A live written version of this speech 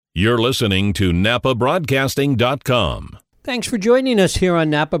You're listening to NapaBroadcasting.com. Thanks for joining us here on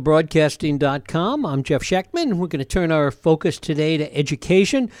NapaBroadcasting.com. I'm Jeff Schechtman. We're going to turn our focus today to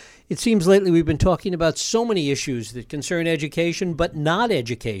education. It seems lately we've been talking about so many issues that concern education, but not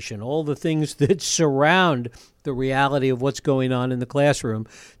education, all the things that surround the reality of what's going on in the classroom.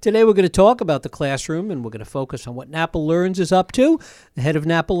 Today we're going to talk about the classroom, and we're going to focus on what Napa Learns is up to. The head of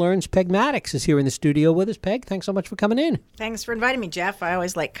Napa Learns, Peg Maddox, is here in the studio with us. Peg, thanks so much for coming in. Thanks for inviting me, Jeff. I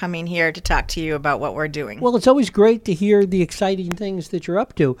always like coming here to talk to you about what we're doing. Well, it's always great to hear the exciting things that you're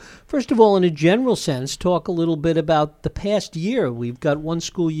up to. First of all, in a general sense, talk a little bit about the past year. We've got one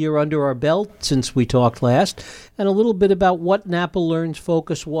school year under our belt since we talked last, and a little bit about what Napa Learns'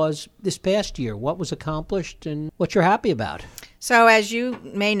 focus was this past year, what was accomplished, and what you're happy about. So as you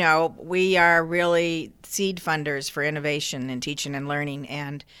may know, we are really seed funders for innovation in teaching and learning.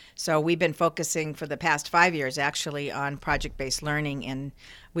 And so we've been focusing for the past 5 years actually on project-based learning. And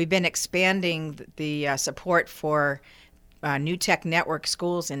we've been expanding the support for New Tech Network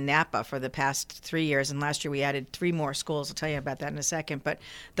schools in Napa for the past 3 years. And last year we added 3 more schools. I'll tell you about that in a second. But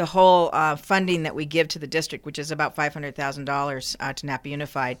the whole funding that we give to the district, which is about $500,000 to Napa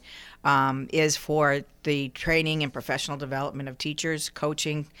Unified, is for the training and professional development of teachers,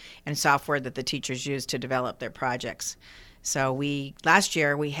 coaching, and software that the teachers use to develop their projects. So last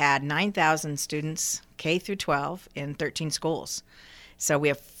year we had 9,000 students, K through 12, in 13 schools. So we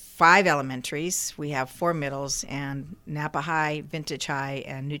have 5 elementaries, we have 4 middles, and Napa High, Vintage High,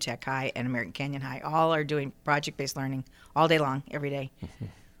 and New Tech High, and American Canyon High all are doing project-based learning all day long, every day. Mm-hmm.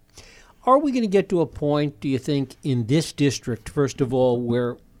 Are we going to get to a point, do you think, in this district, first of all,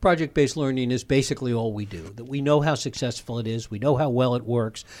 where project-based learning is basically all we do, that we know how successful it is, we know how well it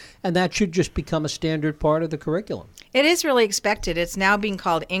works, and that should just become a standard part of the curriculum? It is really expected. It's now being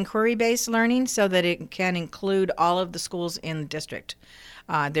called inquiry-based learning so that it can include all of the schools in the district.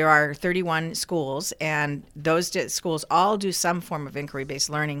 There are 31 schools, and those schools all do some form of inquiry-based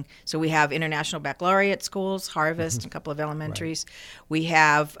learning. So we have International Baccalaureate schools, Harvest, a couple of elementaries. Right. We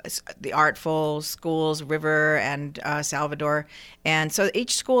have the Artful schools, River and Salvador. And so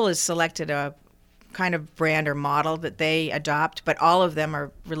each school has selected a kind of brand or model that they adopt, but all of them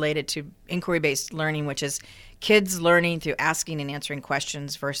are related to inquiry-based learning, which is kids learning through asking and answering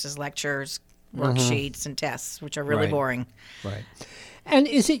questions versus lectures, worksheets, and tests, which are really boring. Right. And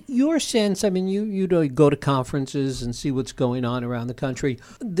is it your sense, I mean, you go to conferences and see what's going on around the country,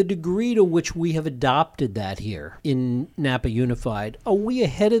 the degree to which we have adopted that here in Napa Unified, are we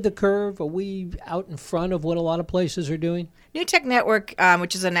ahead of the curve? Are we out in front of what a lot of places are doing? New Tech Network,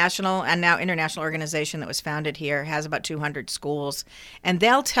 which is a national and now international organization that was founded here, has about 200 schools. And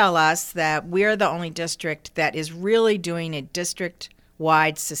they'll tell us that we're the only district that is really doing a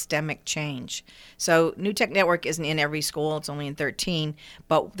district-wide systemic change. So New Tech Network isn't in every school, it's only in 13,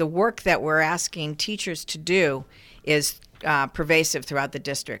 but the work that we're asking teachers to do is pervasive throughout the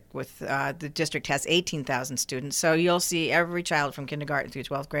district. The district has 18,000 students, so you'll see every child from kindergarten through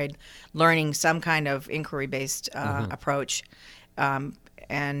 12th grade learning some kind of inquiry-based approach.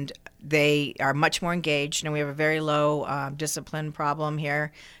 And they are much more engaged, and we have a very low discipline problem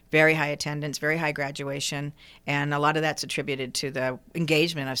here, very high attendance, very high graduation, and a lot of that's attributed to the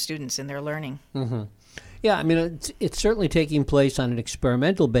engagement of students in their learning. Mm-hmm. Yeah, I mean, it's certainly taking place on an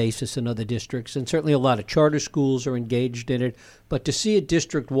experimental basis in other districts, and certainly a lot of charter schools are engaged in it, but to see it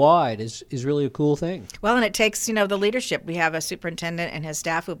district-wide is really a cool thing. Well, and it takes, the leadership. We have a superintendent and his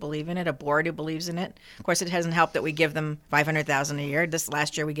staff who believe in it, a board who believes in it. Of course, it hasn't helped that we give them $500,000 a year. This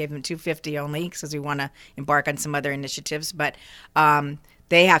last year we gave them $250,000 only because we want to embark on some other initiatives, but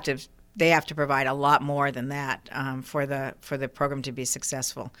they have to provide a lot more than that for the program to be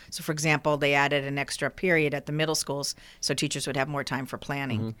successful. So, for example, they added an extra period at the middle schools so teachers would have more time for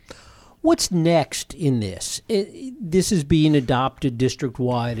planning. Mm-hmm. What's next in this? This is being adopted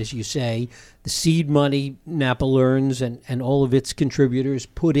district-wide, as you say. The seed money Napa Learns and all of its contributors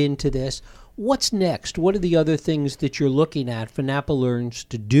put into this. What's next? What are the other things that you're looking at for Napa Learns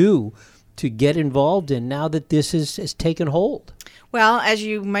to do to get involved in now that this has taken hold? Well, as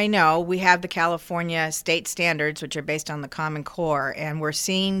you may know, we have the California state standards, which are based on the Common Core, and we're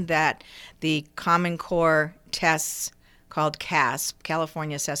seeing that the Common Core tests called CASP,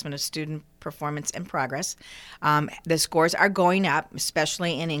 California Assessment of Student Performance and Progress, the scores are going up,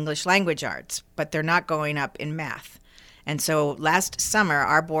 especially in English language arts, but they're not going up in math. And so last summer,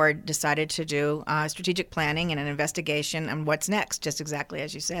 our board decided to do strategic planning and an investigation on what's next, just exactly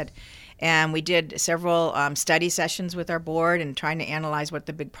as you said. And we did several study sessions with our board and trying to analyze what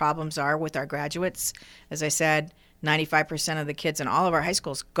the big problems are with our graduates. As I said, 95% of the kids in all of our high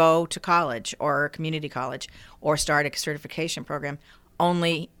schools go to college or community college or start a certification program.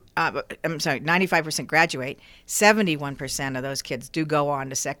 Only 95% graduate. 71% of those kids do go on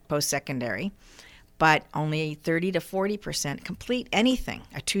to post-secondary, but only 30 to 40% complete anything,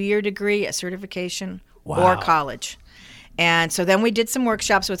 a 2-year degree, a certification, or college. And so then we did some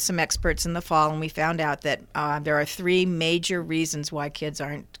workshops with some experts in the fall, and we found out that there are 3 major reasons why kids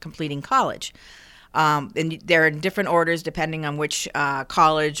aren't completing college. And they're in different orders depending on which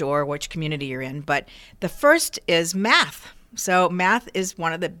college or which community you're in. But the first is math. So math is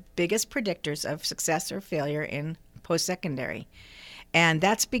one of the biggest predictors of success or failure in post-secondary. And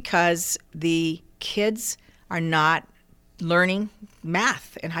that's because the kids are not learning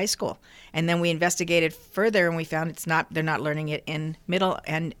math in high school. And then we investigated further and we found they're not learning it in middle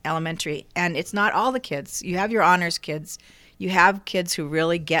and elementary. And it's not all the kids. You have your honors kids. You have kids who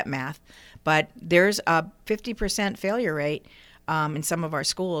really get math. But there's a 50% failure rate in some of our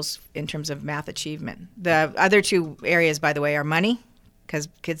schools in terms of math achievement. The other 2 areas, by the way, are money, because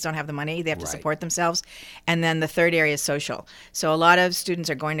kids don't have the money. They have to support themselves. And then the third area is social. So a lot of students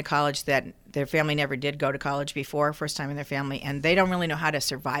are going to college that their family never did go to college before, first time in their family, and they don't really know how to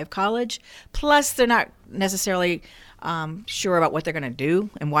survive college. Plus, they're not necessarily sure about what they're going to do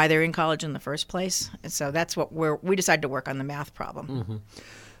and why they're in college in the first place. And so that's what we decided to work on the math problem. Mm-hmm.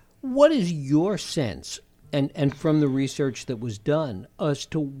 What is your sense, and from the research that was done, as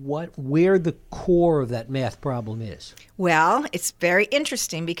to where the core of that math problem is? Well, it's very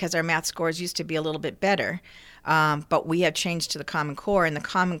interesting because our math scores used to be a little bit better, but we have changed to the Common Core, and the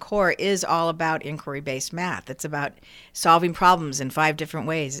Common Core is all about inquiry-based math. It's about solving problems in 5 different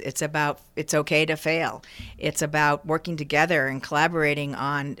ways. It's about it's okay to fail. It's about working together and collaborating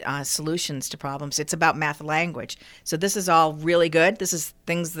on solutions to problems. It's about math language. So this is all really good. This is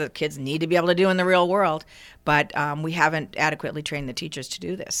things that kids need to be able to do in the real world, but we haven't adequately trained the teachers to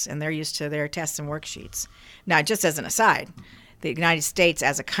do this, and they're used to their tests and worksheets. Now, just as an aside, the United States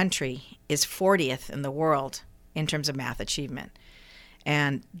as a country is 40th in the world in terms of math achievement.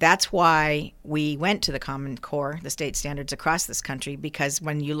 And that's why we went to the Common Core, the state standards across this country, because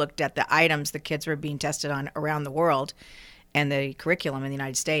when you looked at the items the kids were being tested on around the world and the curriculum in the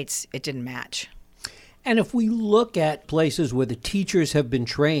United States, it didn't match. And if we look at places where the teachers have been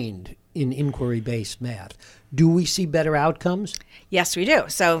trained in inquiry-based math, do we see better outcomes? Yes, we do.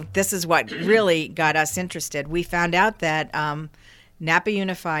 So this is what really got us interested. We found out that Napa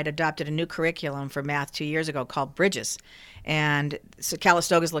Unified adopted a new curriculum for math 2 years ago called Bridges. And so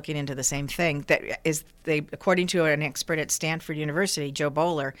Calistoga is looking into the same thing. According to an expert at Stanford University, Joe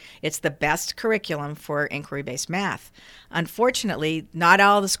Bowler, it's the best curriculum for inquiry-based math. Unfortunately, not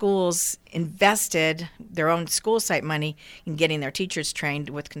all the schools invested their own school site money in getting their teachers trained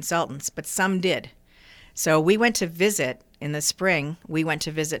with consultants, but some did. So we went to visit in the spring. We went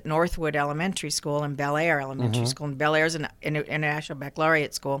to visit Northwood Elementary School and Bel Air Elementary School. And Bel Air is an international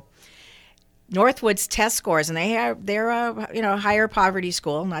baccalaureate school. Northwood's test scores, and they're a higher poverty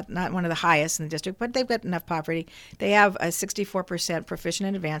school, not one of the highest in the district, but they've got enough poverty. They have a 64% proficient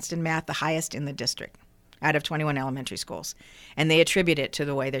and advanced in math, the highest in the district out of 21 elementary schools. And they attribute it to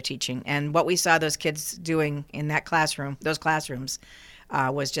the way they're teaching. And what we saw those kids doing in those classrooms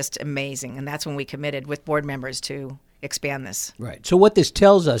was just amazing. And that's when we committed with board members to expand this. Right. So what this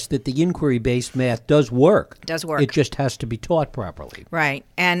tells us that the inquiry-based math does work. It does work. It just has to be taught properly. Right.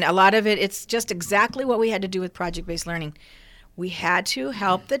 And a lot of it's just exactly what we had to do with project-based learning. We had to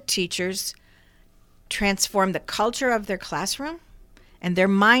help the teachers transform the culture of their classroom and their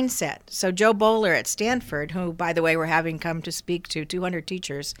mindset. So Joe Bowler at Stanford, who, by the way, we're having come to speak to 200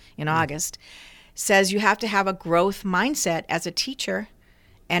 teachers in August, says you have to have a growth mindset as a teacher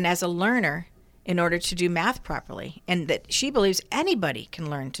and as a learner in order to do math properly. And that she believes anybody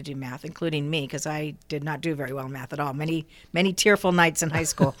can learn to do math, including me, because I did not do very well in math at all. Many tearful nights in high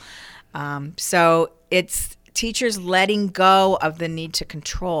school. So it's teachers letting go of the need to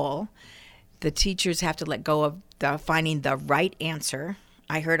control. The teachers have to let go of finding the right answer.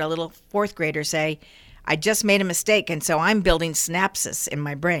 I heard a little 4th grader say, I just made a mistake, and so I'm building synapses in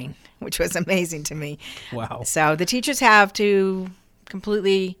my brain, which was amazing to me. Wow. So the teachers have to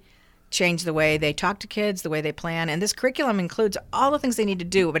completely change the way they talk to kids, the way they plan. And this curriculum includes all the things they need to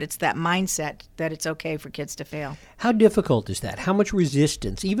do, but it's that mindset that it's okay for kids to fail. How difficult is that? How much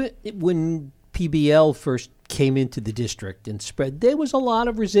resistance? Even when PBL first came into the district and spread, there was a lot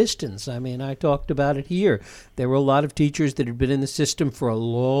of resistance. I mean, I talked about it here. There were a lot of teachers that had been in the system for a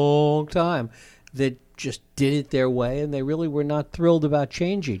long time that just did it their way, and they really were not thrilled about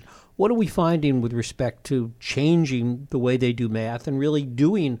changing. What are we finding with respect to changing the way they do math and really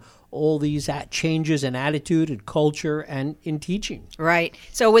doing all these changes in attitude and culture and in teaching. Right.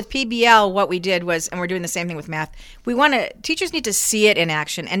 So with PBL, what we did was, and we're doing the same thing with math, teachers need to see it in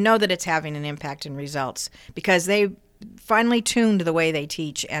action and know that it's having an impact in results, because they finally tuned the way they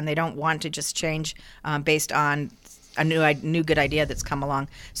teach, and they don't want to just change based on a new good idea that's come along.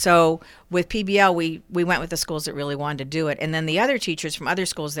 So with PBL, we went with the schools that really wanted to do it. And then the other teachers from other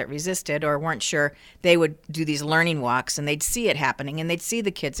schools that resisted or weren't sure, they would do these learning walks, and they'd see it happening, and they'd see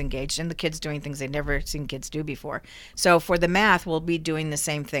the kids engaged and the kids doing things they'd never seen kids do before. So for the math, we'll be doing the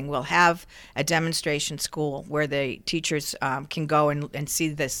same thing. We'll have a demonstration school where the teachers can go and see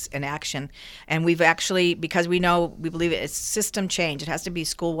this in action. And we've actually, because we believe it's system change, it has to be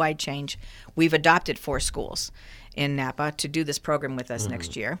school-wide change, we've adopted 4 schools in Napa to do this program with us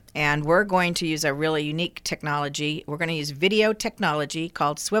next year. And we're going to use a really unique technology. We're going to use video technology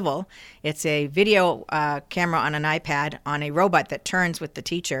called Swivel. It's a video camera on an iPad on a robot that turns with the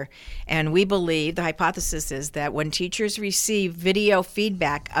teacher. And we believe, the hypothesis is that when teachers receive video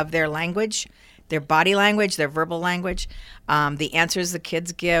feedback of their language, their body language, their verbal language, the answers the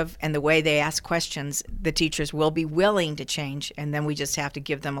kids give, and the way they ask questions, the teachers will be willing to change. And then we just have to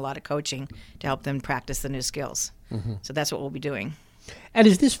give them a lot of coaching to help them practice the new skills. So that's what we'll be doing. And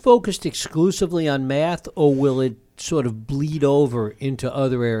is this focused exclusively on math, or will it sort of bleed over into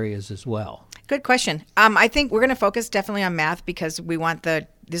other areas as well? Good question. I think we're going to focus definitely on math, because we want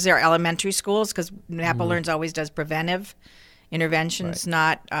these are elementary schools, because Napa Learns always does preventive interventions,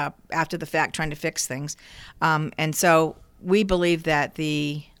 not after the fact trying to fix things. And so we believe that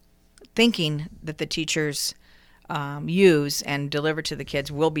the thinking that the teachers use and deliver to the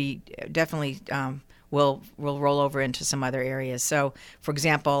kids will be definitely will roll over into some other areas. So, for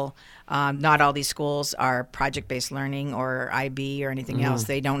example, not all these schools are project-based learning or IB or anything else.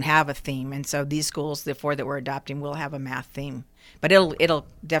 They don't have a theme. And so these schools, the 4 that we're adopting, will have a math theme. But it'll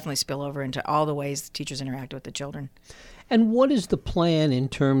definitely spill over into all the ways teachers interact with the children. And what is the plan in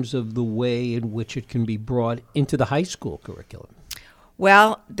terms of the way in which it can be brought into the high school curriculum?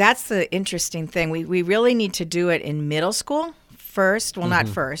 Well, that's the interesting thing. We really need to do it in middle school first. Well, not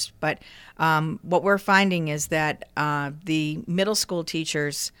first, but what we're finding is that the middle school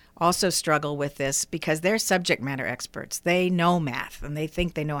teachers also struggle with this because they're subject matter experts. They know math, and they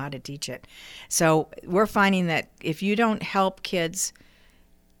think they know how to teach it. So we're finding that if you don't help kids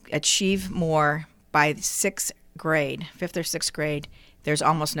achieve more by 6th grade, 5th or 6th grade, there's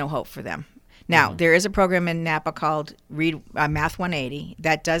almost no hope for them. Now, there is a program in Napa called Read Math 180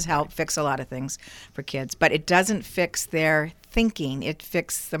 that does help fix a lot of things for kids, but it doesn't fix their thinking. It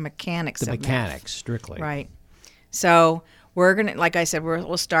fixes the mechanics of math. The mechanics, strictly. Right. So we're going to, like I said,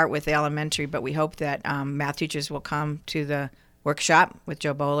 we'll start with elementary, but we hope that math teachers will come to the workshop with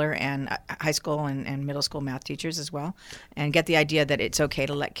Joe Bowler and high school and middle school math teachers as well, and get the idea that it's okay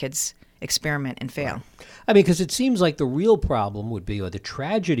to let kids experiment and fail. Right. I mean, because it seems like the real problem would be, or the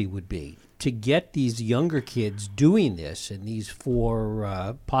tragedy would be, to get these younger kids doing this in these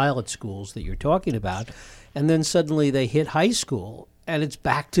 4 pilot schools that you're talking about, and then suddenly they hit high school and it's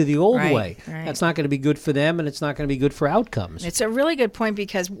back to the old way. Right. That's not going to be good for them, and it's not going to be good for outcomes. It's a really good point,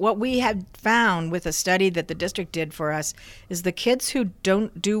 because what we had found with a study that the district did for us is the kids who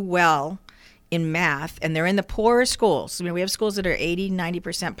don't do well in math, and they're in the poorer schools. I mean, we have schools that are 80,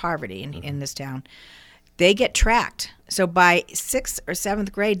 90% poverty in this town. They get tracked. So by 6th or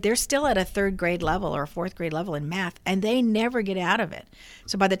 7th grade, they're still at a 3rd grade level or a 4th grade level in math, and they never get out of it.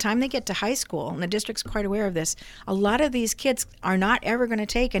 So by the time they get to high school, and the district's quite aware of this, a lot of these kids are not ever going to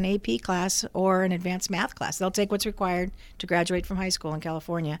take an AP class or an advanced math class. They'll take what's required to graduate from high school in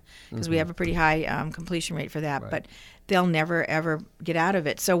California, because we have a pretty high completion rate for that. Right. But they'll never, ever get out of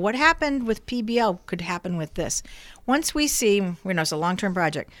it. So what happened with PBL could happen with this. Once we see, it's a long-term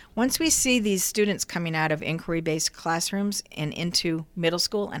project, once we see these students coming out of inquiry-based classrooms and into middle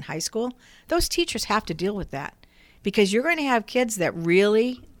school and high school, those teachers have to deal with that, because you're going to have kids that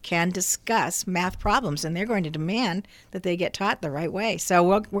really can discuss math problems, and they're going to demand that they get taught the right way. So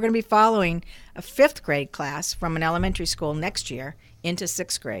we're going to be following a 5th grade class from an elementary school next year into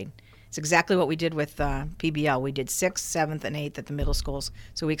 6th grade. It's exactly what we did with PBL. We did 6th, 7th, and 8th at the middle schools.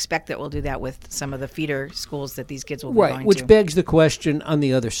 So we expect that we'll do that with some of the feeder schools that these kids will be going to. Which begs the question on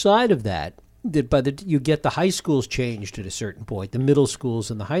the other side of that you get the high schools changed at a certain point, the middle schools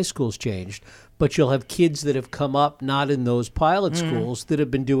and the high schools changed, but you'll have kids that have come up not in those pilot schools that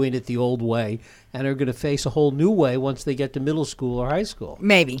have been doing it the old way and are going to face a whole new way once they get to middle school or high school.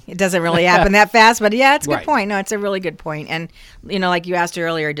 Maybe. It doesn't really happen that fast, but yeah, it's a good point. No, it's a really good point. And, like you asked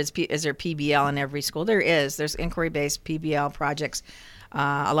earlier, is there PBL in every school? There is. There's inquiry-based PBL projects.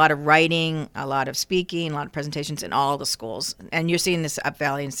 a lot of writing, a lot of speaking, a lot of presentations in all the schools. And you're seeing this Up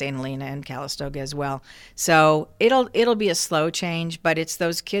Valley and St. Helena and Calistoga as well. So it'll be a slow change, but it's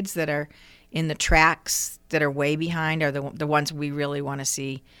those kids that are in the tracks that are way behind are the ones we really want to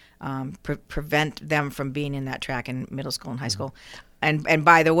see prevent them from being in that track in middle school and high school. And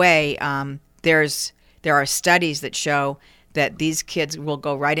by the way, there are studies that show that these kids will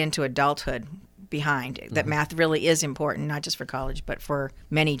go right into adulthood behind, that math really is important, not just for college, but for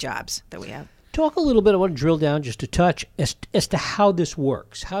many jobs that we have. Talk a little bit, I want to drill down just a touch as to how this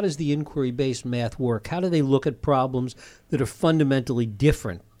works. How does the inquiry-based math work? How do they look at problems that are fundamentally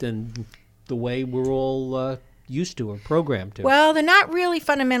different than the way we're all used to or programmed to? Well, they're not really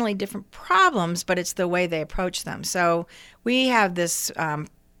fundamentally different problems, but it's the way they approach them. So we have this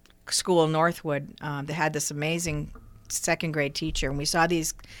school, Northwood, that had this amazing second grade teacher, and we saw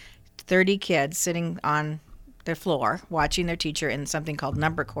these 30 kids sitting on their floor watching their teacher in something called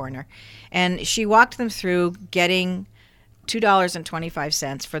Number Corner. And she walked them through getting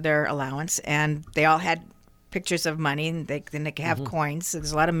 $2.25 for their allowance, and they all had pictures of money, and they have coins, so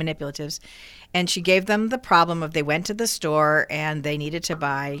there's a lot of manipulatives. And she gave them the problem of they went to the store and they needed to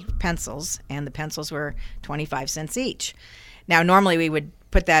buy pencils, and the pencils were 25 cents each. Now, normally we would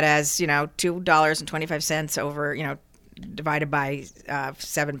put that as, $2.25 over, divided by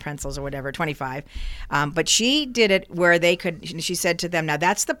 7 pencils or whatever, 25. But she did it where she said to them, now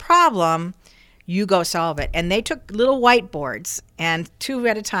that's the problem, you go solve it. And they took little whiteboards, and 2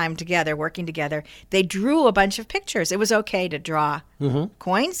 at a time together, working together, they drew a bunch of pictures. It was okay to draw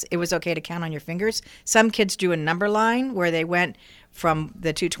coins. It was okay to count on your fingers. Some kids drew a number line where they went from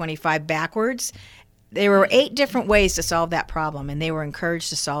the 225 backwards. There were 8 different ways to solve that problem, and they were encouraged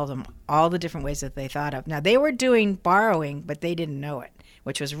to solve them all the different ways that they thought of. Now, they were doing borrowing, but they didn't know it,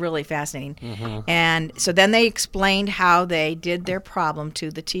 which was really fascinating. And so then they explained how they did their problem to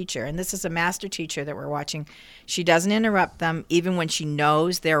the teacher. And this is a master teacher that we're watching. She doesn't interrupt them even when she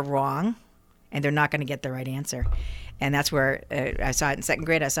knows they're wrong and they're not going to get the right answer. And that's where I saw it in second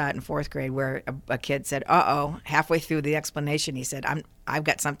grade. I saw it in fourth grade, where a kid said, halfway through the explanation, he said, I've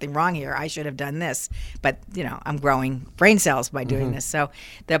got something wrong here. I should have done this. But, I'm growing brain cells by doing this. So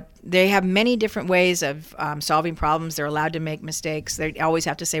they have many different ways of solving problems. They're allowed to make mistakes. They always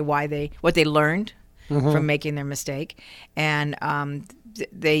have to say what they learned from making their mistake. And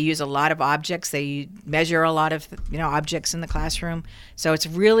they use a lot of objects. They measure a lot of objects in the classroom. So it's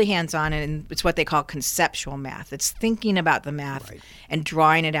really hands-on, and it's what they call conceptual math. It's thinking about the math and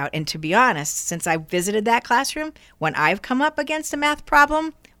drawing it out. And to be honest, since I visited that classroom, when I've come up against a math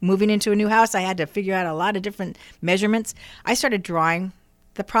problem, moving into a new house, I had to figure out a lot of different measurements. I started drawing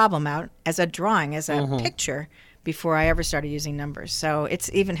the problem out as a drawing, as a picture, before I ever started using numbers. So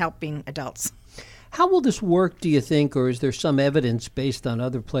it's even helping adults. How will this work, do you think, or is there some evidence based on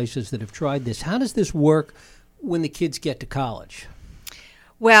other places that have tried this? How does this work when the kids get to college?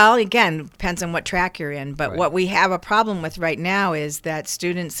 Well, again, depends on what track you're in. But what we have a problem with right now is that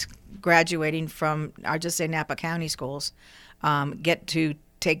students graduating from, I'll just say Napa County schools, get to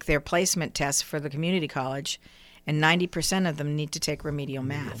take their placement tests for the community college, and 90% of them need to take remedial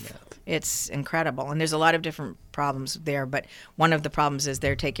math. It's incredible. And there's a lot of different problems there, but one of the problems is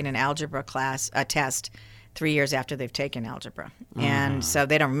they're taking an algebra test 3 years after they've taken algebra. And so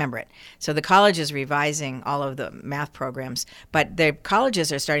they don't remember it. So the college is revising all of the math programs, but the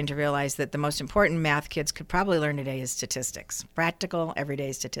colleges are starting to realize that the most important math kids could probably learn today is statistics, practical,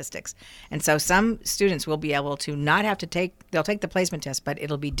 everyday statistics. And so some students will be able to not have to they'll take the placement test, but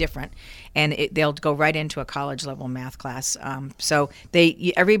it'll be different. And they'll go right into a college-level math class. So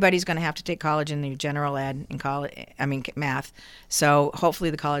everybody's going to have to take college in the general ed and math. So hopefully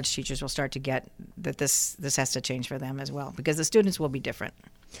the college teachers will start to get that this has to change for them as well, because the students will be different.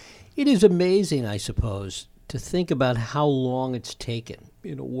 It is amazing, I suppose, to think about how long it's taken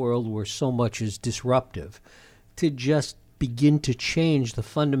in a world where so much is disruptive to just begin to change the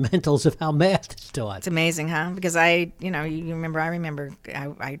fundamentals of how math is taught. It's amazing, huh? Because I remember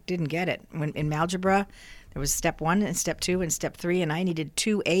I didn't get it. When in algebra, there was step 1 and step 2 and step 3, and I needed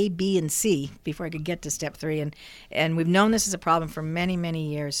 2 A, B, and C before I could get to step 3. And we've known this is a problem for many,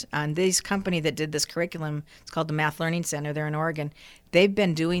 many years. And this company that did this curriculum, it's called the Math Learning Center. They're in Oregon. They've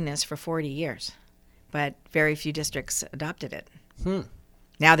been doing this for 40 years, but very few districts adopted it.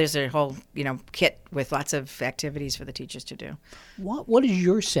 Now there's a whole, kit with lots of activities for the teachers to do. What is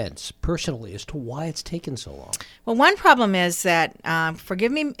your sense, personally, as to why it's taken so long? Well, one problem is that,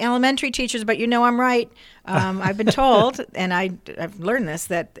 forgive me, elementary teachers, but I'm right. I've been told, and I've learned this,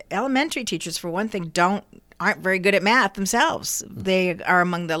 that elementary teachers, for one thing, aren't very good at math themselves. They are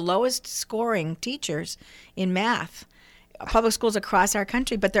among the lowest scoring teachers in math public schools across our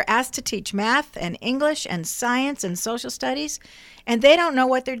country, but they're asked to teach math and English and science and social studies, and they don't know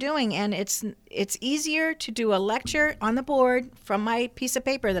what they're doing. And it's easier to do a lecture on the board from my piece of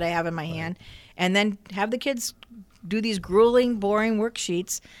paper that I have in my hand, and then have the kids do these grueling, boring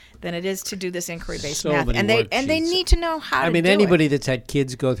worksheets than it is to do this inquiry-based math. And they need to know how to do it. Anybody that's had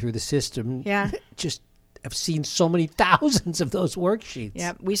kids go through the system, yeah, just I've seen so many thousands of those worksheets.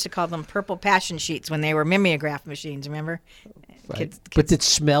 Yeah, we used to call them purple passion sheets when they were mimeograph machines, remember? Right. Kids, but it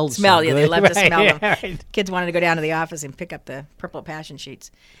smelled so yeah, good. they loved to smell them. Right. Kids wanted to go down to the office and pick up the purple passion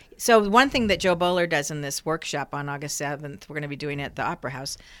sheets. So one thing that Jo Boaler does in this workshop on August 7th, we're going to be doing it at the Opera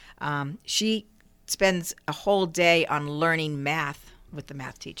House, she spends a whole day on learning math with the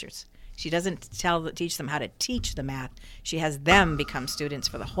math teachers. She doesn't teach them how to teach the math. She has them become students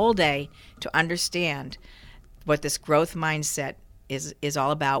for the whole day to understand what this growth mindset is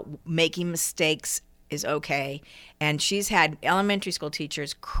all about. Making mistakes is okay. And she's had elementary school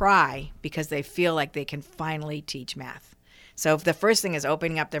teachers cry because they feel like they can finally teach math. So if the first thing is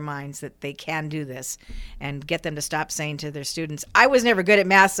opening up their minds that they can do this, and get them to stop saying to their students, I was never good at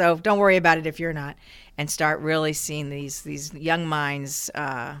math, so don't worry about it if you're not, and start really seeing these young minds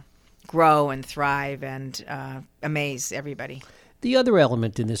grow and thrive and amaze everybody. The other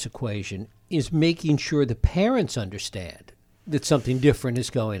element in this equation is making sure the parents understand that something different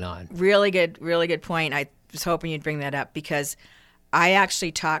is going on. Really good point. I was hoping you'd bring that up, because I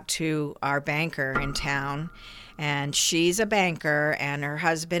actually talked to our banker in town, and she's a banker and her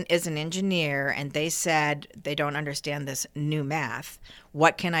husband is an engineer, and they said they don't understand this new math.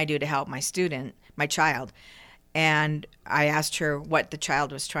 What can I do to help my child? And I asked her what the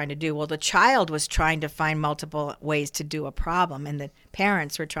child was trying to do. Well, the child was trying to find multiple ways to do a problem, and the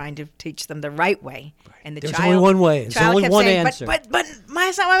parents were trying to teach them the right way. Right. And There's only one way. There's only one answer. But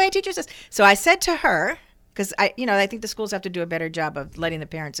that's not what my teacher says. So I said to her, because I think the schools have to do a better job of letting the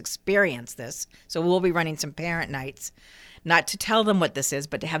parents experience this. So we'll be running some parent nights, not to tell them what this is,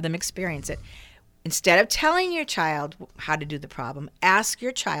 but to have them experience it. Instead of telling your child how to do the problem, ask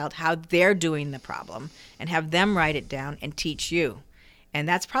your child how they're doing the problem and have them write it down and teach you. And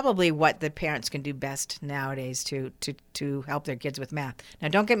that's probably what the parents can do best nowadays to help their kids with math. Now,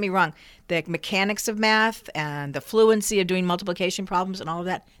 don't get me wrong. The mechanics of math and the fluency of doing multiplication problems and all of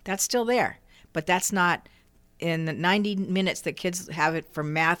that, that's still there. But that's not in the 90 minutes that kids have it for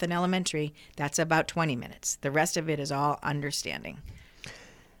math in elementary, that's about 20 minutes. The rest of it is all understanding.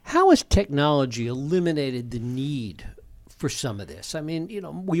 How has technology eliminated the need for some of this? I mean,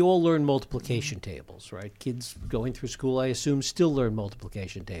 we all learn multiplication tables, right? Kids going through school, I assume, still learn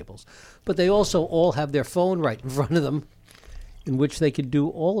multiplication tables. But they also all have their phone right in front of them in which they could do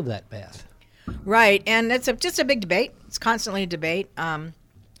all of that math. Right, and it's just a big debate. It's constantly a debate.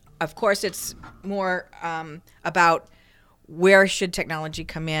 Of course, it's more about where should technology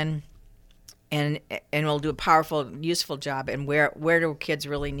come in, and we'll do a powerful, useful job, and where do kids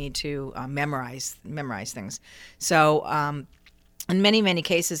really need to memorize things. So in many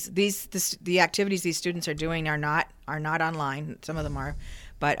cases, the activities these students are doing are not online. Some of them are,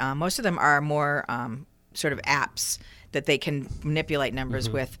 but most of them are more sort of apps that they can manipulate numbers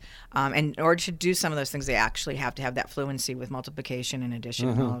with. And in order to do some of those things, they actually have to have that fluency with multiplication and addition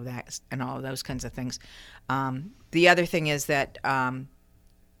and all of that, and all of those kinds of things. The other thing is that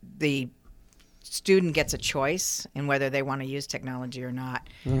the student gets a choice in whether they want to use technology or not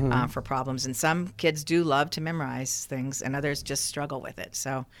for problems. And some kids do love to memorize things, and others just struggle with it.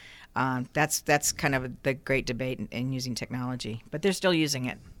 So that's kind of the great debate in using technology. But they're still using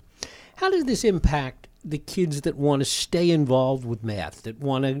it. How does this impact the kids that want to stay involved with math, that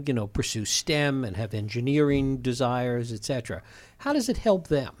want to, pursue STEM and have engineering desires, etc.? How does it help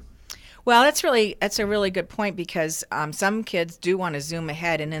them? Well, that's a really good point, because some kids do want to zoom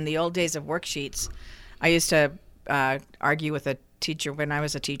ahead. And in the old days of worksheets, I used to argue with a teacher when I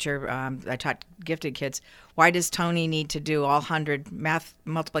was a teacher. I taught gifted kids. Why does Tony need to do all 100 math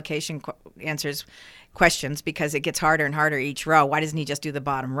multiplication questions? Because it gets harder and harder each row. Why doesn't he just do the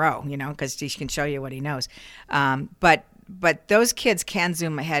bottom row? Because he can show you what he knows. But those kids can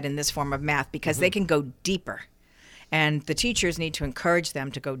zoom ahead in this form of math because they can go deeper. And the teachers need to encourage them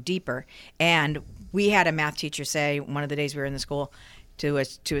to go deeper. And we had a math teacher say one of the days we were in the school to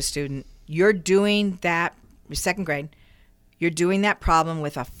a student, you're doing that, second grade, you're doing that problem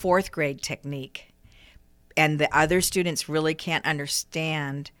with a fourth grade technique. And the other students really can't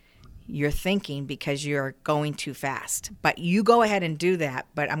understand you're thinking because you're going too fast. But you go ahead and do that,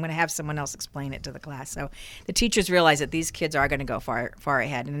 but I'm going to have someone else explain it to the class. So the teachers realize that these kids are going to go far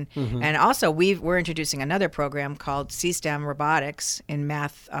ahead. And also we're introducing another program called CSTEM Robotics in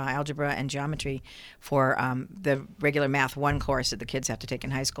math, algebra, and geometry for the regular Math 1 course that the kids have to take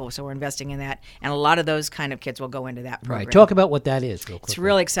in high school. So we're investing in that. And a lot of those kind of kids will go into that program. Right. Talk about what that is real quick. It's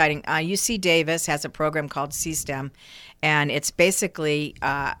really exciting. UC Davis has a program called CSTEM, and it's basically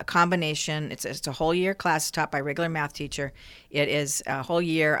a combination. It's a whole year class taught by a regular math teacher. It is a whole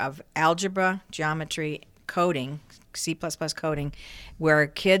year of algebra, geometry, coding, C++ coding, where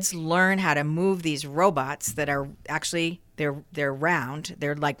kids learn how to move these robots that are actually they're round.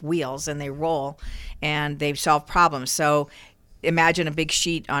 They're like wheels, and they roll, and they solve problems. So imagine a big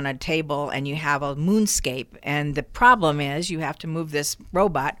sheet on a table, and you have a moonscape, and the problem is you have to move this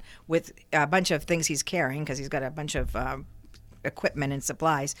robot with a bunch of things he's carrying, because he's got a bunch of equipment and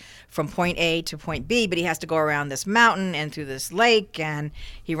supplies, from point A to point B, but he has to go around this mountain and through this lake, and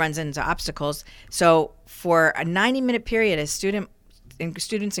he runs into obstacles. So for a 90-minute period,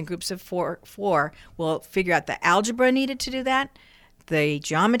 students in groups of four will figure out the algebra needed to do that, the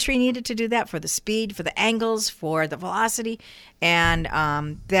geometry needed to do that, for the speed, for the angles, for the velocity, and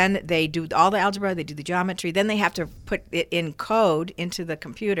then they do all the algebra, they do the geometry, then they have to put it in code into the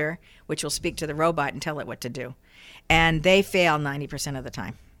computer, which will speak to the robot and tell it what to do. And they fail 90% of the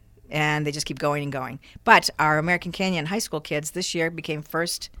time, and they just keep going and going. But our American Canyon high school kids this year became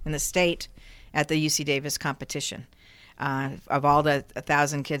first in the state at the UC Davis competition. Of all the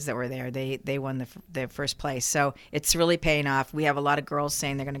 1,000 kids that were there, they won the first place. So it's really paying off. We have a lot of girls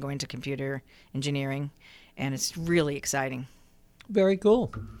saying they're going to go into computer engineering, and it's really exciting. Very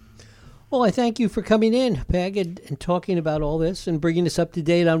cool. Well, I thank you for coming in, Peg, and talking about all this and bringing us up to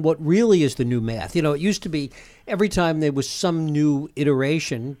date on what really is the new math. You know, it used to be every time there was some new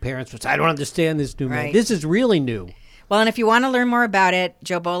iteration, parents would say, I don't understand this new math. This is really new. Well, and if you want to learn more about it,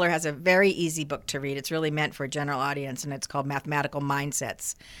 Joe Bowler has a very easy book to read. It's really meant for a general audience, and it's called Mathematical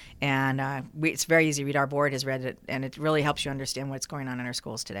Mindsets. And it's very easy to read. Our board has read it, and it really helps you understand what's going on in our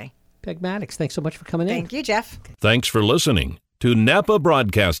schools today. Peg Maddox, thanks so much for coming in. Thank you, Jeff. Thanks for listening to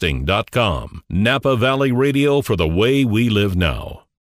NapaBroadcasting.com. Napa Valley Radio for the way we live now.